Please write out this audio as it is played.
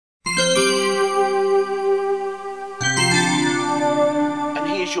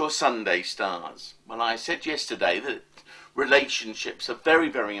is your Sunday stars? Well, I said yesterday that relationships are very,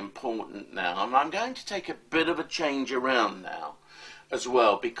 very important now, and I'm going to take a bit of a change around now as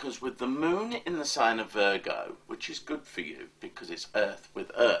well, because with the moon in the sign of Virgo, which is good for you because it's earth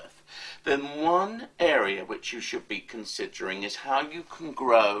with earth, then one area which you should be considering is how you can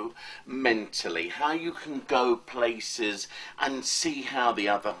grow mentally, how you can go places and see how the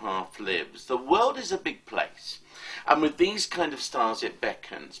other half lives. The world is a big place, and with these kind of stars it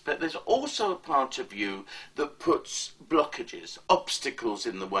beckons, but there's also a part of you that puts blockages, obstacles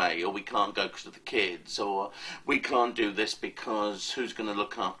in the way, or we can't go because of the kids, or we can't do this because who's going to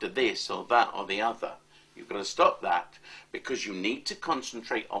look after this or that or the other. You've got to stop that, because you need to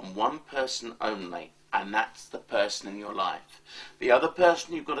concentrate on one person only, and that's the person in your life. The other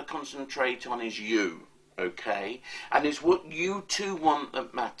person you've got to concentrate on is you. Okay, and it's what you two want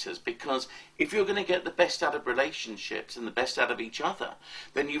that matters, because if you're going to get the best out of relationships and the best out of each other,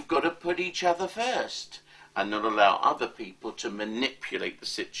 then you've got to put each other first and not allow other people to manipulate the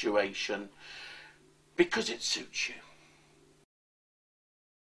situation because it suits you.